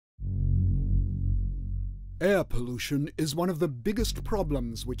Air pollution is one of the biggest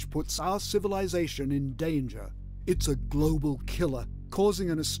problems which puts our civilization in danger. It's a global killer,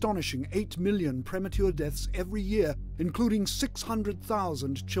 causing an astonishing 8 million premature deaths every year, including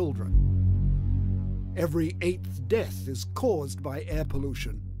 600,000 children. Every 8th death is caused by air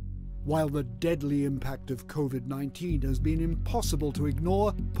pollution. While the deadly impact of COVID-19 has been impossible to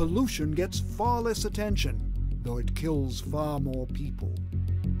ignore, pollution gets far less attention, though it kills far more people.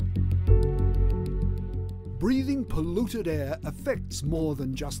 Breathing polluted air affects more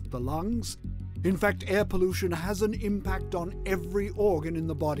than just the lungs. In fact, air pollution has an impact on every organ in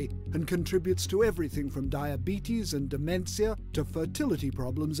the body and contributes to everything from diabetes and dementia to fertility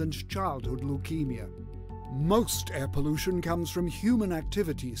problems and childhood leukemia. Most air pollution comes from human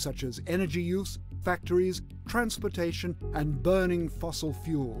activity such as energy use, factories, transportation, and burning fossil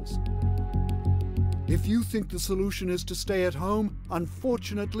fuels. If you think the solution is to stay at home,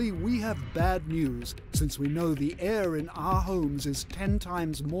 unfortunately we have bad news, since we know the air in our homes is 10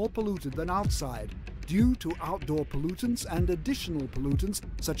 times more polluted than outside, due to outdoor pollutants and additional pollutants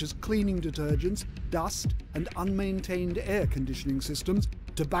such as cleaning detergents, dust, and unmaintained air conditioning systems,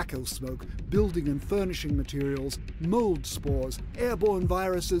 tobacco smoke, building and furnishing materials, mold spores, airborne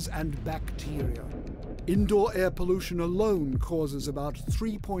viruses, and bacteria. Indoor air pollution alone causes about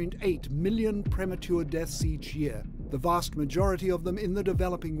 3.8 million premature deaths each year, the vast majority of them in the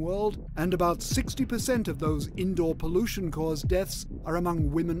developing world, and about 60% of those indoor pollution-caused deaths are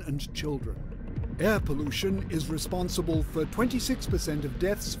among women and children. Air pollution is responsible for 26% of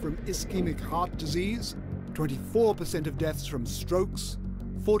deaths from ischemic heart disease, 24% of deaths from strokes,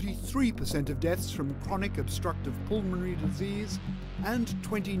 43% of deaths from chronic obstructive pulmonary disease, and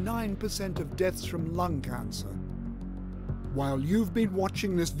 29% of deaths from lung cancer. While you've been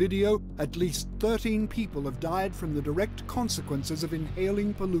watching this video, at least 13 people have died from the direct consequences of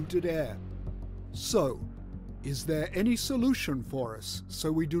inhaling polluted air. So, is there any solution for us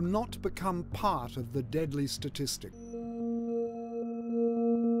so we do not become part of the deadly statistic?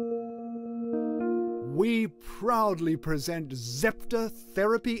 We proudly present Zepter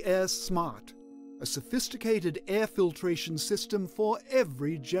Therapy Air Smart, a sophisticated air filtration system for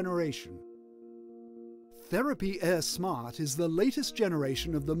every generation. Therapy Air Smart is the latest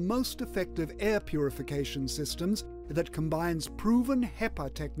generation of the most effective air purification systems that combines proven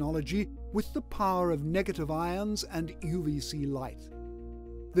HEPA technology with the power of negative ions and UVC light.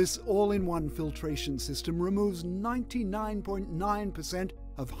 This all-in-one filtration system removes 99.9%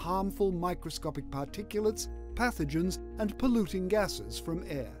 of harmful microscopic particulates, pathogens, and polluting gases from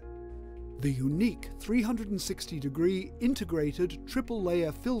air. The unique 360-degree integrated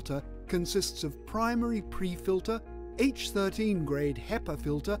triple-layer filter consists of primary pre-filter, H13 grade HEPA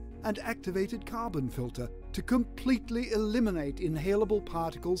filter, and activated carbon filter to completely eliminate inhalable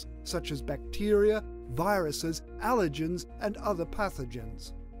particles such as bacteria, viruses, allergens, and other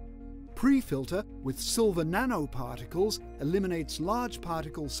pathogens. Pre-filter with silver nanoparticles eliminates large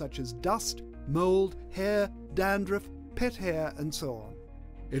particles such as dust, mold, hair, dandruff, pet hair, and so on.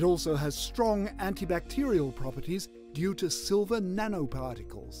 It also has strong antibacterial properties due to silver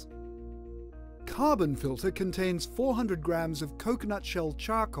nanoparticles. Carbon filter contains 400 grams of coconut shell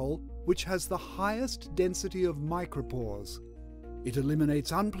charcoal, which has the highest density of micropores. It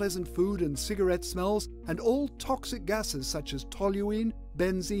eliminates unpleasant food and cigarette smells and all toxic gases such as toluene,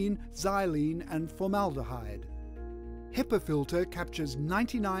 benzene, xylene, and formaldehyde. HEPA filter captures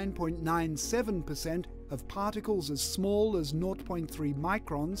 99.97% of particles as small as 0.3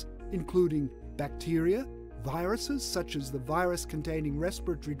 microns, including bacteria, viruses such as the virus-containing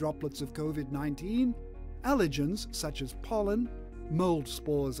respiratory droplets of COVID-19, allergens such as pollen, mold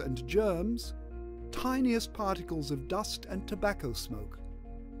spores and germs, tiniest particles of dust and tobacco smoke.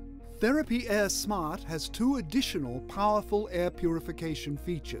 Therapy Air Smart has 2 additional powerful air purification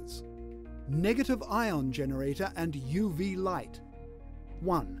features: negative ion generator and UV light.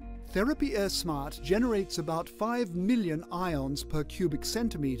 1. Therapy Air Smart generates about 5 million ions per cubic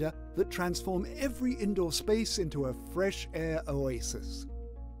centimeter that transform every indoor space into a fresh air oasis.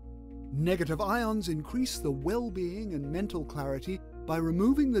 Negative ions increase the well-being and mental clarity by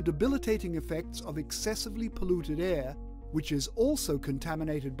removing the debilitating effects of excessively polluted air, which is also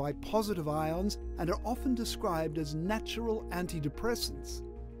contaminated by positive ions and are often described as natural antidepressants.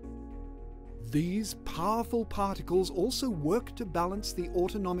 These powerful particles also work to balance the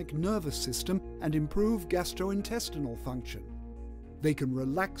autonomic nervous system and improve gastrointestinal function. They can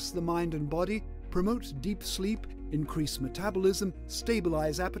relax the mind and body, promote deep sleep, increase metabolism,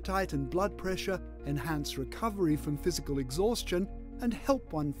 stabilize appetite and blood pressure, enhance recovery from physical exhaustion, and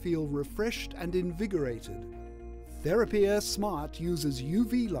help one feel refreshed and invigorated. Therapy Air Smart uses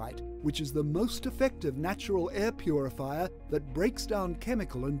UV light, which is the most effective natural air purifier that breaks down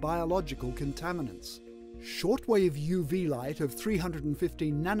chemical and biological contaminants. Shortwave UV light of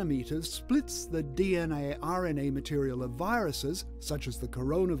 315 nanometers splits the DNA-RNA material of viruses, such as the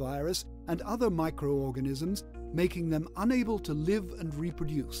coronavirus, and other microorganisms, making them unable to live and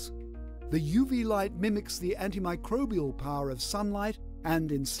reproduce. The UV light mimics the antimicrobial power of sunlight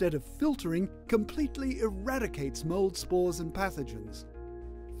and, instead of filtering, completely eradicates mold spores and pathogens.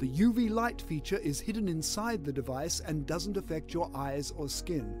 The UV light feature is hidden inside the device and doesn't affect your eyes or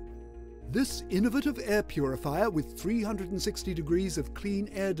skin. This innovative air purifier with 360 degrees of clean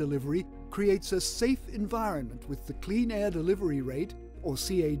air delivery creates a safe environment with the clean air delivery rate, or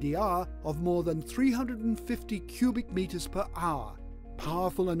CADR, of more than 350 cubic meters per hour,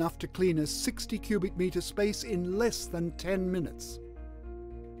 powerful enough to clean a 60 cubic meter space in less than 10 minutes.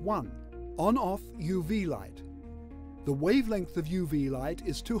 1. On-off UV light. The wavelength of UV light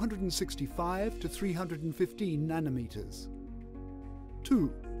is 265 to 315 nanometers.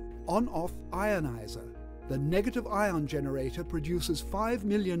 2. On-off ionizer. The negative ion generator produces 5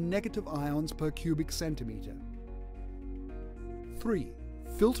 million negative ions per cubic centimeter. 3.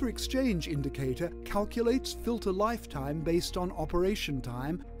 Filter exchange indicator calculates filter lifetime based on operation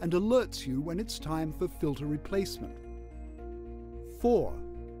time and alerts you when it's time for filter replacement. 4.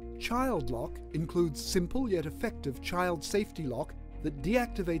 Child lock includes simple yet effective child safety lock that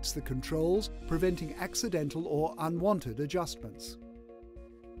deactivates the controls, preventing accidental or unwanted adjustments.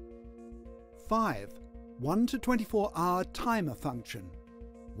 5. 1 to 24 hour timer function.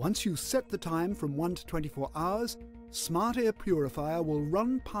 Once you set the time from 1 to 24 hours, Smart Air Purifier will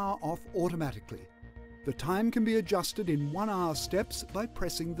run power off automatically. The time can be adjusted in 1 hour steps by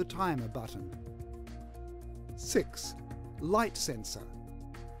pressing the timer button. 6. Light sensor.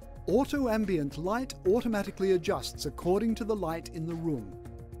 Auto ambient light automatically adjusts according to the light in the room.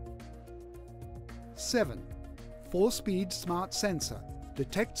 7. 4-speed smart sensor.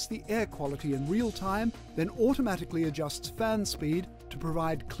 Detects the air quality in real time, then automatically adjusts fan speed to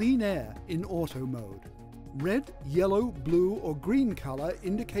provide clean air in auto mode. Red, yellow, blue or green color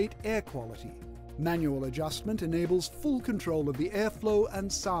indicate air quality. Manual adjustment enables full control of the airflow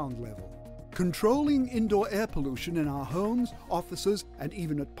and sound level. Controlling indoor air pollution in our homes, offices, and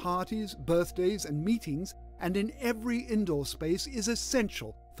even at parties, birthdays, and meetings, and in every indoor space is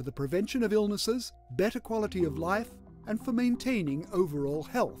essential for the prevention of illnesses, better quality of life, and for maintaining overall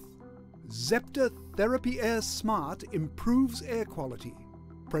health. Zepter Therapy Air Smart improves air quality.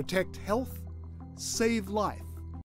 Protect health, save life.